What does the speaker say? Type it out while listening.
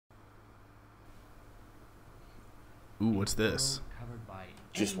Ooh, what's this?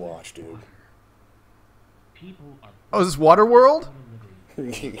 Just watch, dude. Oh, is this Waterworld?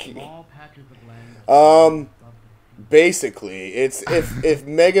 Basically, it's if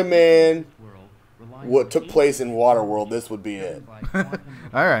Mega Man what took place in Waterworld, this would be it.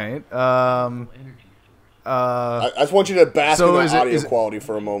 All right. I just want you to bask in the audio quality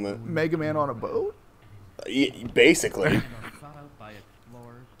for a moment. Mega Man on a boat? Basically.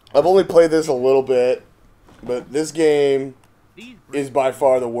 I've only played this a little bit, but this game is by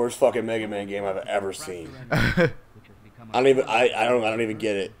far the worst fucking Mega Man game I've ever seen. I don't even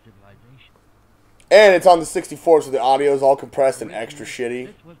get it. And it's on the 64, so the audio is all compressed and extra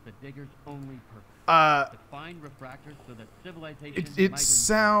shitty. It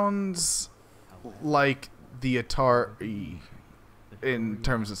sounds like the Atari in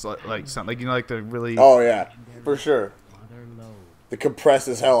terms of like sound, like, you know, like the really. Oh yeah, for sure. The compressed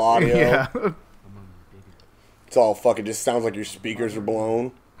as hell audio. Yeah. It's all fucking just sounds like your speakers are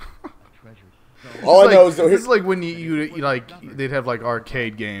blown. All I know is this is like when you like they'd have like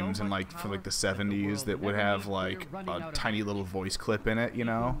arcade games and like from like the 70s that would have like a tiny little voice clip in it, you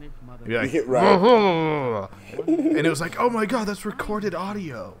know? You'd be like, right. And it was like, oh my god, that's recorded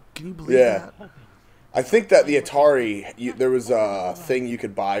audio. Can you believe that? I think that the Atari, there was a thing you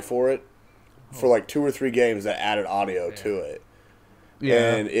could buy for it for like 2 or 3 games that added audio to it.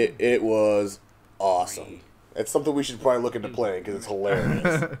 Yeah. And it was awesome. It's something we should probably look into playing because it's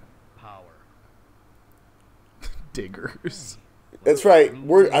hilarious. Diggers. That's right.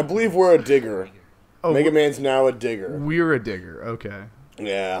 I believe we're a digger. Oh, Mega Man's now a digger. We're a digger. Okay.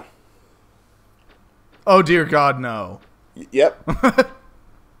 Yeah. Oh dear God, no. Yep.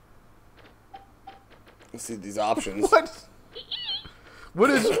 Let's see these options. What?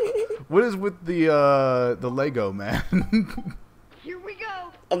 What is with the Lego man? Here we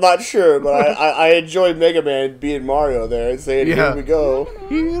go. I'm not sure, but I enjoy Mega Man being Mario there and saying, "Here we go."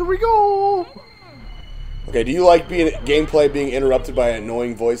 Here we go. Okay, do you like gameplay being interrupted by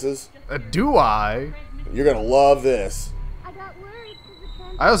annoying voices? Do I? You're gonna love this.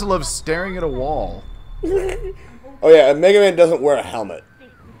 I also love staring at a wall. Oh yeah, Mega Man doesn't wear a helmet.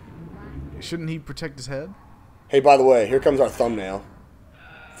 Shouldn't he protect his head? Hey, by the way, here comes our thumbnail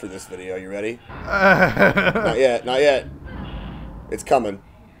for this video. You ready? Not yet, not yet. It's coming.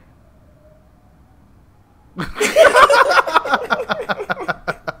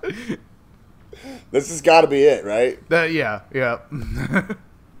 This has got to be it, right? Yeah.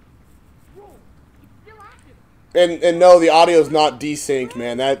 And no, the audio's not desynced,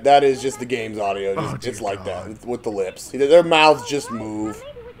 man. That is just the game's audio. It's like that with the lips. Their mouths just move.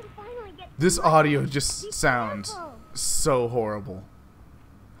 This audio just sounds so horrible.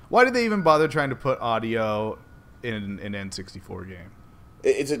 Why did they even bother trying to put audio in an N64 game?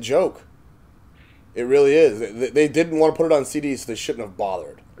 It's a joke. It really is. They didn't want to put it on CD, so they shouldn't have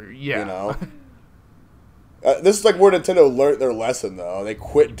bothered. Yeah. You know? This is like where Nintendo learned their lesson, though. They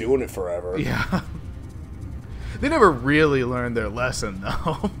quit doing it forever. Yeah. They never really learned their lesson,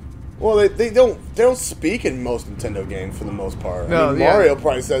 though. Well, they don't speak in most Nintendo games for the most part. No, I mean, Mario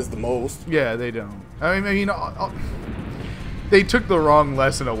probably says the most. Yeah, they don't. I mean, they took the wrong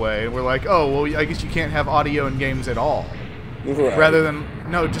lesson away, and we're like, oh, well, I guess you can't have audio in games at all. Right. Rather than,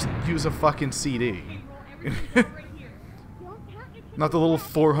 no, just use a fucking CD. Not the little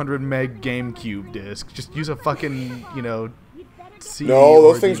 400 meg GameCube disc. Just use a fucking, CD. No,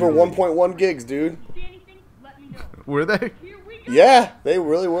 those things were 1.1 gigs, dude. Were they? Yeah, they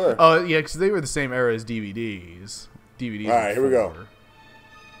really were. Oh, yeah, because they were the same era as DVDs. DVDs. All right, here we go.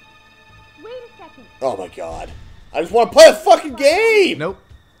 Wait a second. Oh my god. I just want to play a fucking game!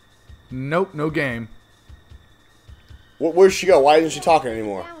 Nope, no game. Where'd she go? Why isn't she talking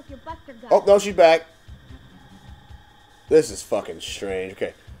anymore? Oh, no, she's back. This is fucking strange.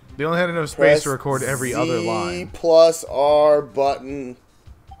 Okay. They only had enough space to record every other line. Z plus R button.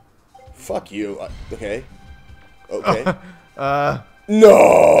 Fuck you. Okay. Okay.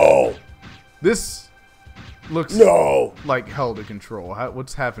 No! This looks like hell to control.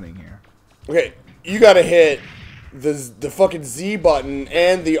 What's happening here? Okay, you gotta hit the fucking Z button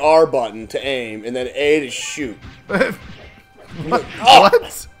and the R button to aim, and then A to shoot.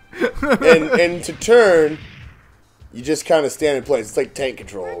 What? and to turn, you just kind of stand in place. It's like tank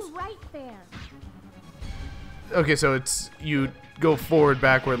controls. Okay, so it's you go forward,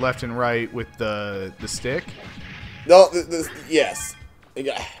 backward, left, and right with the stick. No, yes.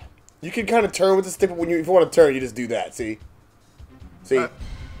 You can kind of turn with the stick, but if you want to turn, you just do that. See?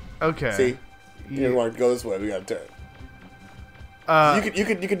 Okay. See? You didn't want to go this way. We got to turn. You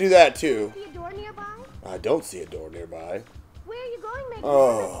could do that too. See a door nearby? I don't see a door nearby. Where are you going, Mega?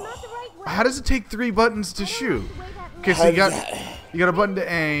 Oh. That's not the right way. How does it take 3 buttons to shoot? Okay, so you got a button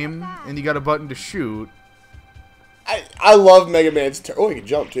to aim, and you got a button to shoot. I love Mega Man's. Oh, you can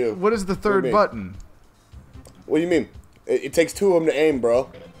jump too. What is the third button? What do you mean? It takes two of them to aim, bro.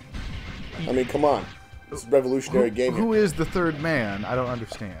 I mean, come on. It's a revolutionary game. Who is the third man? I don't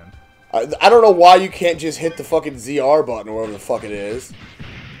understand. I don't know why you can't just hit the fucking ZR button or whatever the fuck it is.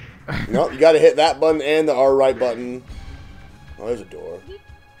 No, you got to hit that button and the R right button. Oh, there's a door.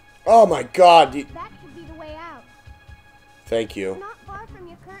 Oh my god. That should be the way out. Thank you. Not far from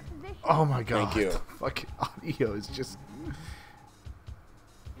your current position. Oh my god. Thank you. The fucking audio is just...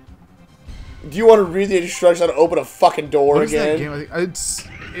 Do you want to read the instructions how to open a fucking door What is that again? game? I think it's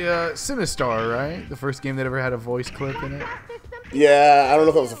Sinistar, right? The first game that ever had a voice clip in it. Yeah, I don't know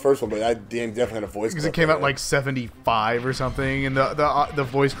if that was the first one, but that game definitely had a voice Because clip it came in out like 75 or something, and the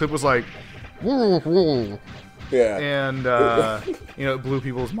voice clip was like... Yeah. And, you know, it blew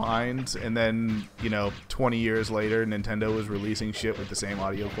people's minds, and then, 20 years later, Nintendo was releasing shit with the same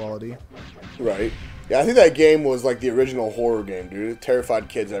audio quality. Right. Yeah, I think that game was like the original horror game, dude. It terrified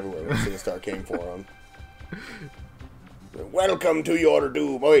kids everywhere when Sinistar came for them. Welcome to your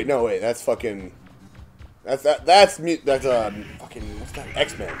doom. Oh, wait, no, wait. That's fucking... That's fucking... What's that?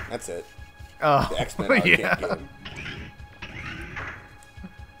 X-Men. That's it. Oh, The X-Men arcade yeah. game.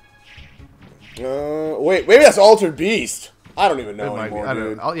 Wait, maybe that's Altered Beast. I don't even know anymore, I don't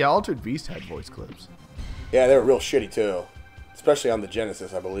dude. know. Yeah, Altered Beast had voice clips. Yeah, they were real shitty, too. Especially on the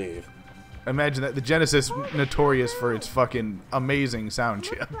Genesis, I believe. Imagine that. The Genesis, notorious for its fucking amazing sound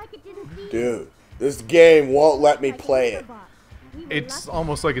chip. Looks like it didn't see you. Dude, this game won't let me play it. We were It's lucky.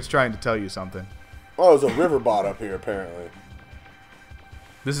 almost like it's trying to tell you something. Oh, there's a river bot up here, apparently.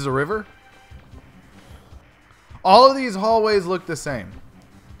 This is a river? All of these hallways look the same.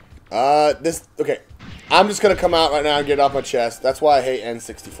 Okay. I'm just gonna come out right now and get it off my chest. That's why I hate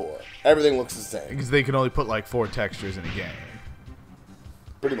N64. Everything looks the same. Because they can only put like 4 textures in a game.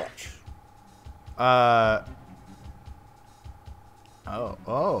 Pretty much.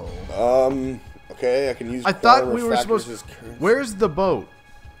 Okay, I can use I thought quantum we were refractors supposed as currency. Where's the boat?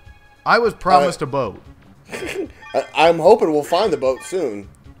 I was promised a boat. I'm hoping we'll find the boat soon.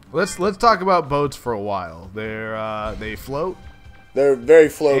 Let's talk about boats for a while. They float, They're very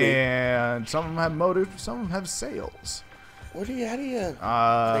floaty. and some of them have motors, some of them have sails. How do you...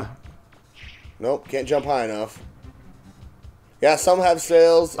 Nope, can't jump high enough. Yeah, some have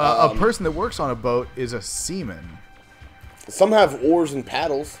sails. A person that works on a boat is a seaman. Some have oars and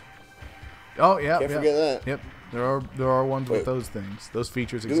paddles. Oh yeah, Can't yeah. forget that. Yep, there are ones with Wait. those things. Those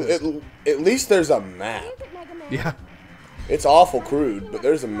features Dude, exist. at least there's a map. Is it Mega Man? Yeah. It's awful crude, but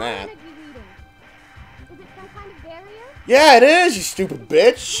there's a map. Is it some kind of barrier? Yeah, it is, you stupid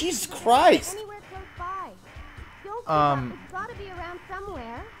bitch. Jesus Christ. Anywhere close by. Don't It's gotta be around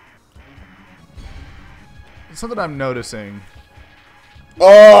somewhere. Something I'm noticing.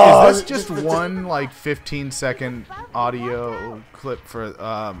 Oh, Is this just one like 15-second audio clip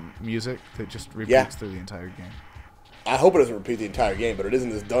for music that just repeats Yeah. through the entire game? I hope it doesn't repeat the entire game, but it is in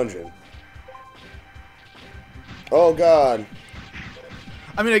this dungeon. Oh god.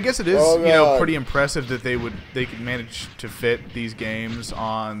 I mean, I guess it is, Oh, God. pretty impressive that they could manage to fit these games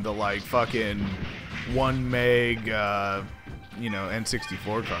on the like fucking 1 meg,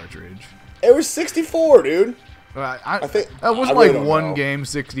 N64 cartridge. It was 64, dude. I think- that was I really like don't one know. game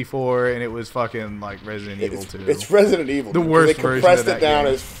 64, and it was fucking like Resident Evil 2. It's Resident Evil. The dude, 'cause worst They version compressed of that it down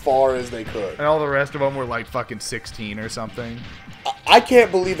game. as far as they could. And all the rest of them were like fucking 16 or something. I can't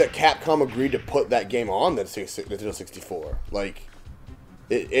believe that Capcom agreed to put that game on the Nintendo 64. Like,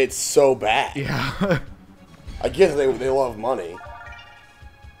 it's so bad. Yeah. I guess they love money.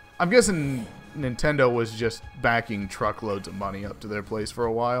 I'm guessing Nintendo was just backing truckloads of money up to their place for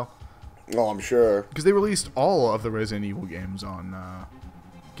a while. Oh, I'm sure. Because they released all of the Resident Evil games on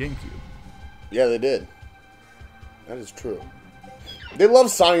GameCube. Yeah, they did. That is true. They love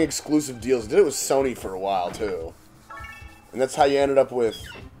signing exclusive deals. They did it with Sony for a while, too. And that's how you ended up with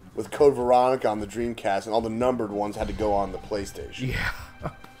Code Veronica on the Dreamcast, and all the numbered ones had to go on the PlayStation. Yeah.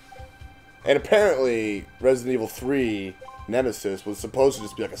 And apparently, Resident Evil 3 Nemesis was supposed to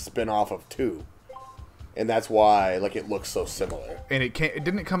just be like a spin-off of 2. And that's why, like, it looks so similar. And it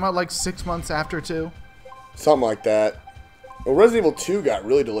didn't it come out like 6 months after 2? Something like that. Well, Resident Evil 2 got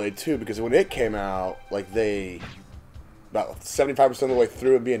really delayed, too, because when it came out, like, about 75% of the way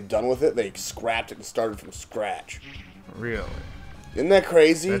through and being done with it, they scrapped it and started from scratch. Really? Isn't that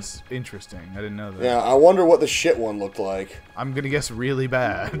crazy? That's interesting. I didn't know that. Yeah, I wonder what the shit one looked like. I'm gonna guess really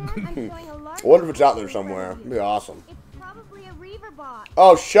bad. I wonder if it's out there somewhere. It'd be awesome. It's probably a Reaver bot.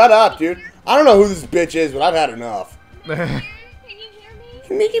 Oh, shut up, dude. I don't know who this bitch is, but I've had enough. Can you hear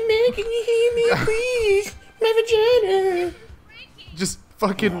me? Mickey Man, can you hear me, please? My vagina. Just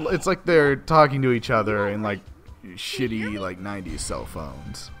fucking, it's like they're talking to each other in like shitty like 90s cell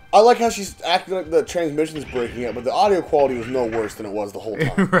phones. I like how she's acting like the transmission's breaking up, but the audio quality was no worse than it was the whole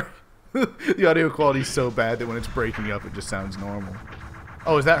time. Right. The audio quality is so bad that when it's breaking up, it just sounds normal.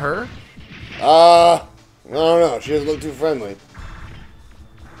 Oh, is that her? I don't know. She doesn't look too friendly.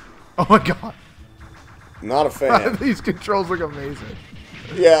 Oh my god. Not a fan. These controls look amazing.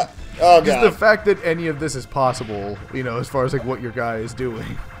 Yeah. Oh Just god. the fact that any of this is possible, you know, as far as like what your guy is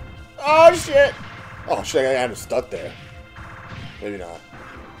doing. Oh shit. Oh shit. I had him stuck there. Maybe not.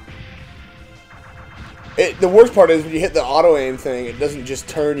 The worst part is when you hit the auto aim thing, it doesn't just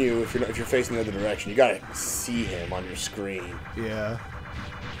turn you if you're facing the other direction. You gotta see him on your screen. Yeah.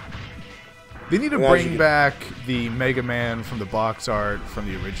 They need to And as bring you back the Mega Man from the box art from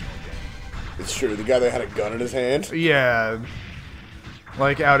the original game. It's true. The guy that had a gun in his hand. Yeah.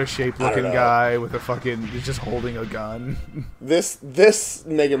 Like out of shape I don't looking know. guy with a fucking just holding a gun. This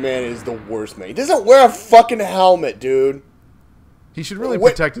Mega Man is the worst, man. He doesn't wear a fucking helmet, dude. He should really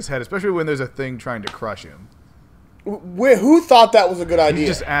Wait. protect his head, especially when there's a thing trying to crush him. Who thought that was a good idea? He's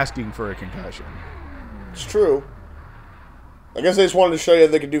just asking for a concussion. It's true. I guess they just wanted to show you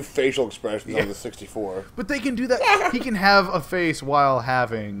that they could do facial expressions on the 64. But they can do that. He can have a face while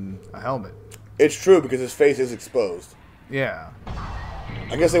having a helmet. It's true because his face is exposed. Yeah.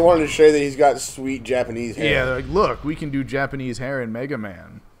 I guess they wanted to show you that he's got sweet Japanese hair. Yeah, they're like, look, we can do Japanese hair in Mega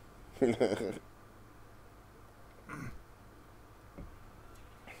Man.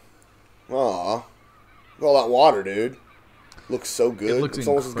 Aw. Look at all that water, dude. Looks so good. It looks It's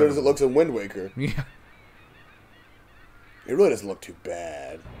almost as good as it incredible. looks in Wind Waker. Yeah. It really doesn't look too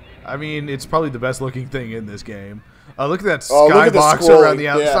bad. I mean, it's probably the best looking thing in this game. Look at that Oh, look at the skybox around the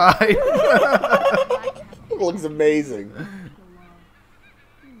scrolling, yeah. outside. It looks amazing.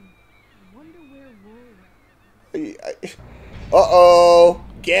 Uh-oh.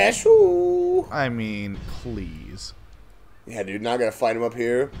 Gashu. I mean, please. Yeah, dude, now I gotta fight him up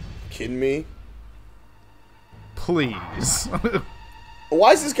here. Kidding me? Please.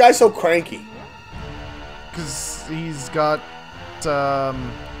 Why is this guy so cranky? Because he's got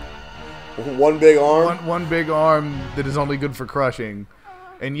One big arm? one big arm that is only good for crushing.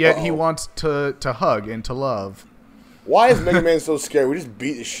 And yet he Uh-oh. wants to hug and to love. Why is Mega Man so scared? We just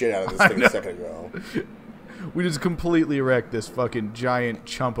beat the shit out of this I thing know. a second ago. We just completely wrecked this fucking giant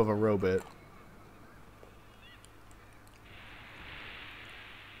chump of a robot.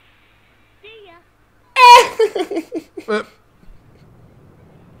 See ya. Uh,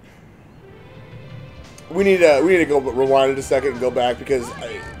 We need to go rewind it a second and go back because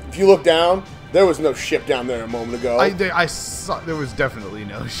if you look down, there was no ship down there a moment ago. I saw there was definitely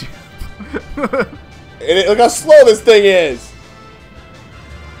no shit. And look how slow this thing is.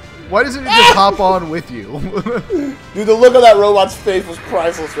 Why doesn't it just hop on with you? Dude, the look of that robot's face was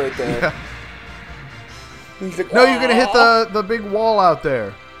priceless right there. Yeah. He's like, No, you're gonna hit "Aw." the big wall out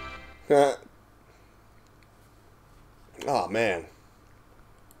there. Oh, man.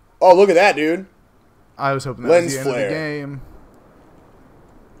 Oh, look at that, dude. I was hoping that Lens was the end flare. of the game.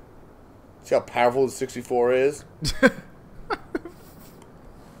 See how powerful the 64 is?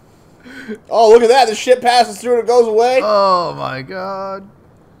 Oh, look at that. The ship passes through and it goes away. Oh my god.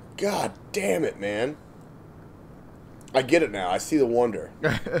 God damn it, man. I get it now. I see the wonder.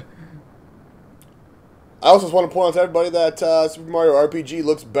 I also just want to point out to everybody that Super Mario RPG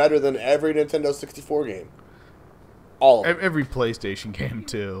looks better than every Nintendo 64 game. All of them. Every PlayStation game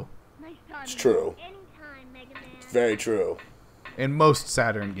too, Nice time. It's true. Anytime, Mega Man. Very true. and most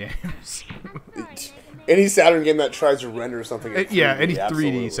Saturn games. Any Saturn game that tries to render something in 3D, Yeah, any 3D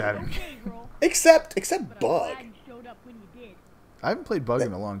absolutely. Saturn game. Except Bug. I haven't played Bug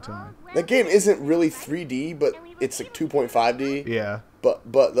in a long time. That game isn't really 3D, but it's like 2.5D. Yeah. But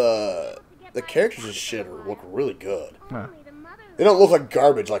the characters and shit look really good. Huh. They don't look like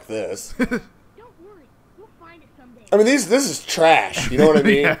garbage like this. Don't worry, we'll find it someday. I mean, this is trash. You know what I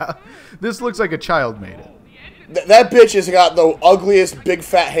mean? Yeah. This looks like a child made it. That bitch has got the ugliest big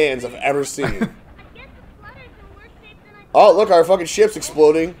fat hands I've ever seen. I guess the flutter's in worse shape than I Oh, look, our fucking ship's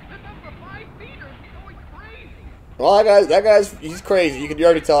exploding. Well, that guy's, he's crazy. You can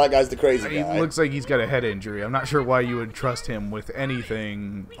already tell that guy's the crazy He guy. looks like he's got a head injury. I'm not sure why you would trust him with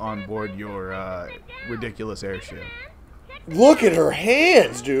anything on board your ridiculous airship. Look at her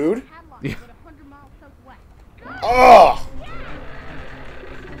hands, dude. Yeah. thought. 100 miles southwest. Oh!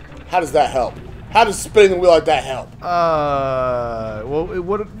 How does that help? How does spinning the wheel like that help? Well,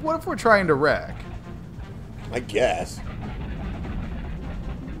 what if we're trying to wreck? I guess.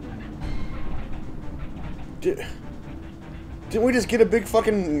 Didn't we just get a big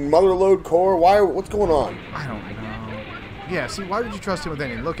fucking mother load core? What's going on? I don't know. Yeah, see, why would you trust him with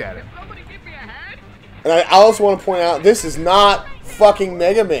anything? Look at him. And I also want to point out, this is not fucking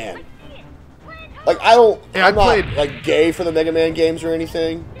Mega Man. Like, I'm not, like, gay for the Mega Man games or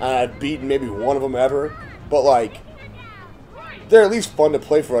anything. I've beaten maybe one of them ever. But, like, they're at least fun to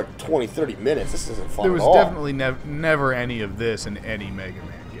play for, like, 20, 30 minutes. This isn't fun at all. There was definitely never any of this in any Mega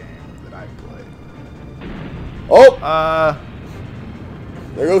Man game that I played. Oh!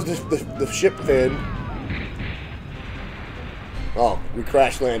 There goes the ship fin. Oh, we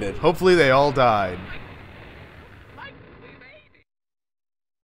crash landed. Hopefully they all died.